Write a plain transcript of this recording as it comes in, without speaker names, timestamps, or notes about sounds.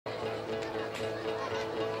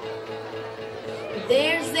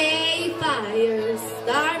fire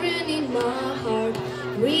starting in my heart,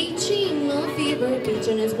 reaching a fever pitch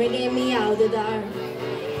and it's bringing me out the dark.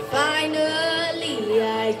 Finally,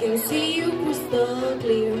 I can see you crystal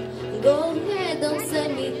clear. Go ahead, don't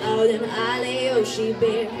send me out and I'll lay your sheep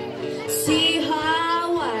bare. See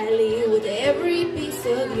how I live with every piece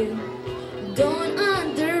of you. Don't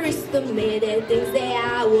underestimate the things that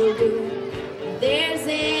I will do. There's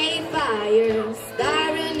a fire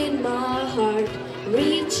starting in my heart,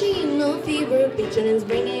 reaching a fever pitch and it's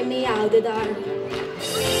bringing me out the dark.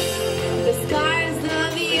 The scars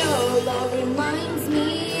of your love reminds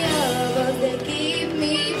me of us. They keep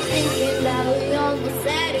me thinking that we almost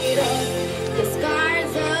had it all. The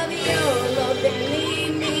scars of your love, they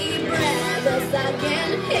leave me breathless. I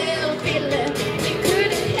can't help feeling we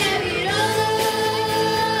couldn't have it all.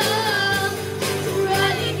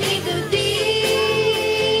 Running in the deep,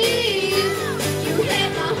 you had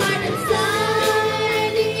my heart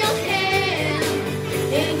inside in your hand,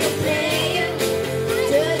 and you play it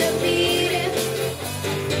to the beat.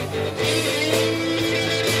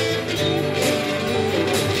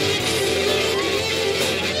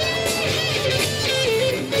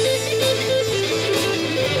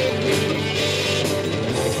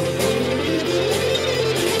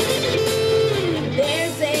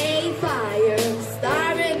 There's a fire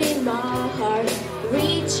starting in my heart,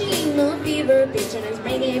 reaching a fever pitch and it's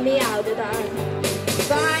bringing me out the dark.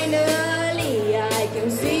 Finally, I can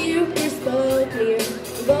see you crystal clear.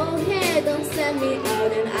 Go ahead, don't send me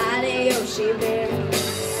out and I'll lay your sheep bare.